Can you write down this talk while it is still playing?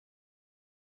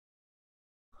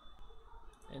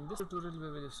In this tutorial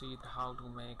we will see how to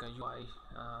make a UI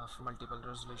for multiple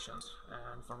resolutions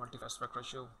and for multiple aspect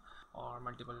ratio or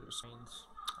multiple screens,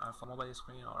 for mobile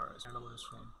screen or standalone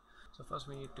screen. So first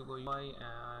we need to go UI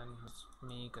and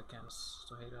make a canvas.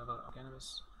 So here we have a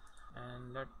canvas,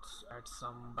 and let's add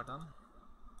some button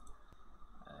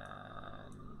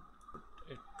and put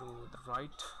it to the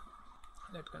right.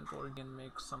 Let Control D and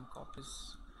make some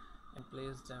copies and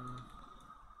place them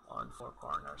on 4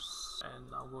 corners,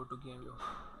 and now go to game view.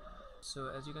 So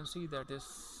as you can see that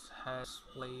this has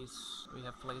we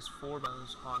have placed 4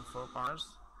 buttons on 4 corners,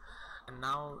 and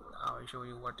now I'll show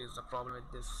you what is the problem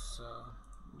with this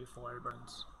default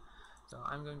buttons. So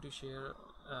I'm going to share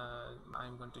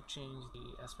I'm going to change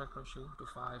the aspect ratio to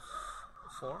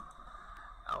 5:4,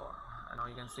 and now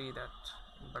you can see that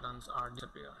buttons are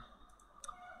disappear.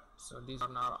 So these are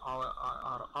now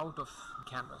are out of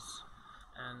canvas.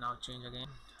 And now change again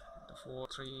the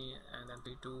 4:3 and then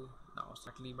 3:2. Now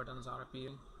slightly buttons are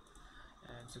appearing,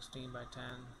 and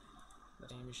 16:10 the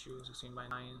same issue,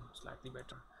 16:9 slightly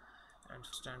better, and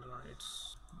standalone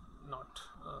it's not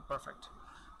perfect.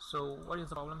 So what is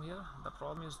the problem here? The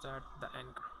problem is that the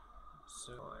anchor.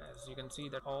 So as you can see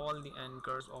that all the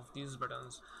anchors of these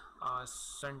buttons are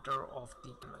center of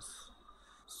the canvas.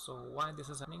 So why this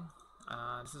is happening?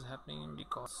 This is happening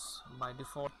because by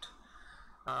default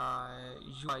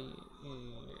UI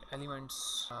elements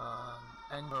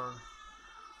anchor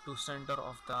to center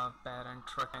of the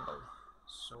parent rectangle.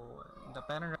 So the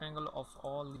parent rectangle of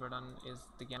all the button is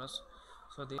the canvas,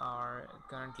 so they are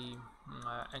currently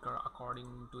anchor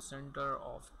according to center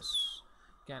of this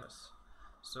canvas.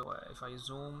 So if I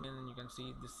zoom in, you can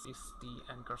see this is the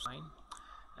anchor sign.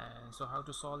 And so how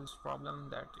to solve this problem?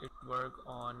 That it work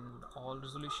on all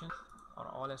resolution or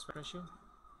all aspect ratio.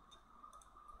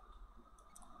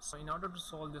 So in order to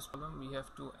solve this problem, we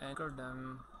have to anchor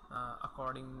them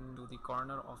according to the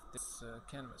corner of this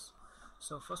canvas.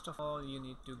 So first of all, you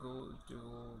need to go to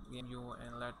game view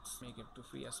and let's make it to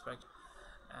free aspect,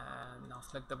 and now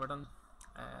select the button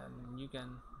and you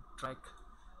can drag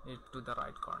it to the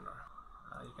right corner.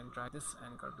 You can drag this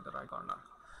anchor to the right corner,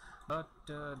 but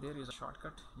there is a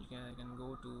shortcut. You can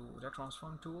go to the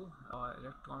transform tool or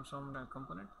transform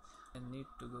component, and need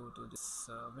to go to this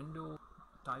window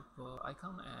type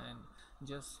icon and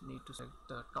just need to select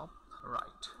the top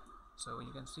right. So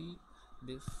you can see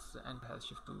this and has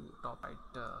shift to top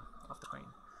right of the screen.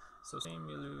 So same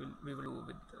we will do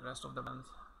with the rest of the buttons.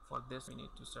 For this we need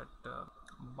to set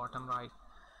bottom right,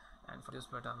 and for this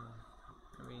button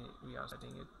we are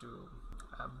setting it to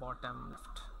bottom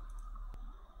left,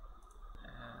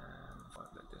 and for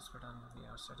this button we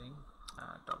are setting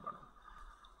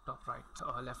top right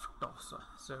or left top.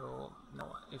 So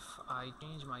now if I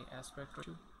change my aspect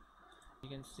ratio, you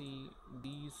can see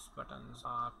these buttons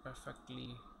are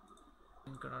perfectly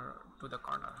anchored to the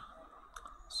corner.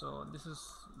 So this is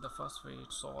the first way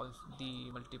to solve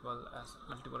the multiple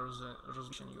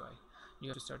resolution UI. You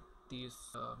have to set these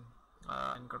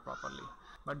anchor properly,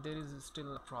 but there is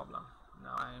still a problem.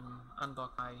 Now I'm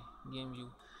unlock my game view,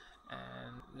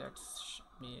 and let's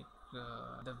make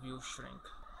the view shrink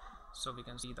so we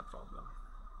can see the problem.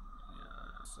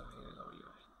 So here is our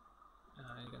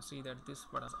UI. You can see that these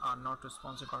buttons are not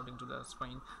responsive according to the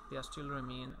screen. They still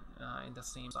remain in the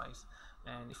same size,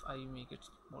 and if I make it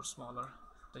more smaller,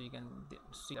 so you can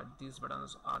see that these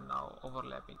buttons are now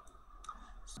overlapping.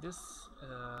 So this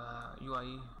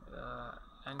UI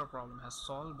anchor problem has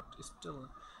solved, but still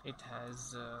it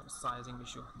has sizing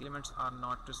issue. The elements are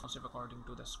not responsive according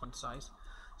to the screen size.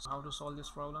 So how to solve this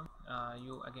problem?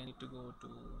 You again need to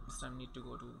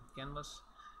go to canvas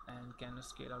and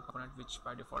canvas scalar component, which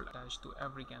by default attached to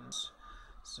every canvas.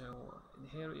 So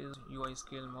here is UI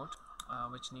scale mode,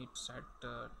 which need set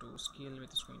to scale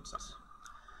with screen size.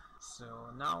 So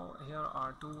now here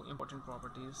are 2 important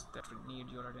properties that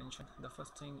need your attention. The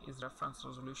first thing is reference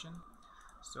resolution.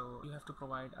 So you have to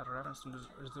provide a reference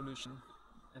resolution,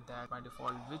 and that by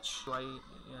default which UI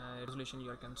resolution you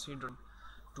are considering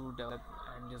to develop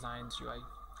and design this UI.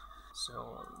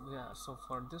 So yeah, so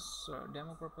for this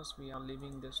demo purpose we are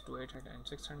leaving this to 800 and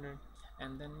 600.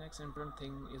 And then next important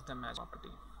thing is the match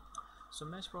property. So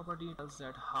match property tells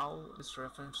that how this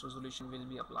reference resolution will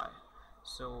be applied.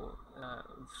 So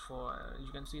for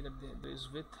you can see that there is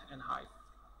width and height.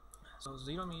 So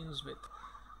 0 means width.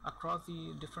 Across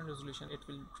the different resolution it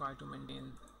will try to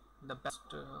maintain the best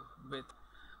width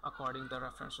according to the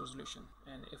reference resolution,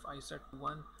 and if I set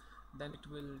 1, then it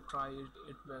will try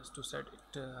its best to set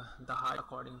it the height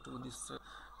according to this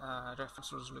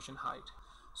reference resolution height.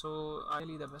 So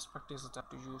ideally the best practice is that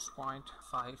to use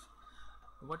 0.5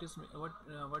 What is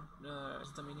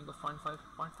the meaning of 0.5?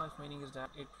 0.5 meaning is that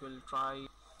it will try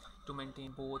to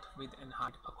maintain both width and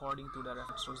height according to the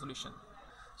reference resolution.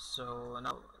 So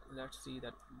now let's see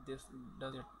that this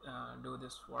does it do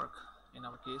this work in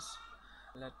our case.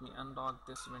 Let me unlock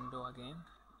this window again,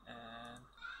 and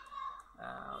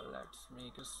let's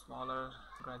make it smaller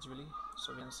gradually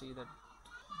so we can see that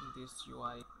this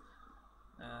UI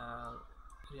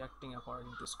reacting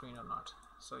according to screen or not.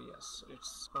 So yes,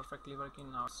 it's perfectly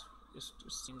working now. It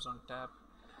seems on tab.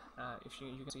 If you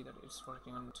can see that it's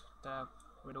working on tab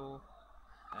window,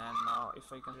 and now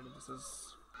if I consider this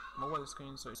is mobile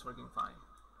screen, so it's working fine.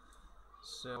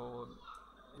 So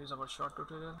it is our short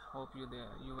tutorial. Hope you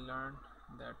will learn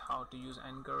that how to use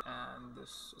anchor and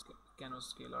this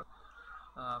canvas scalar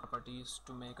properties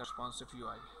to make a responsive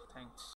UI. Thanks.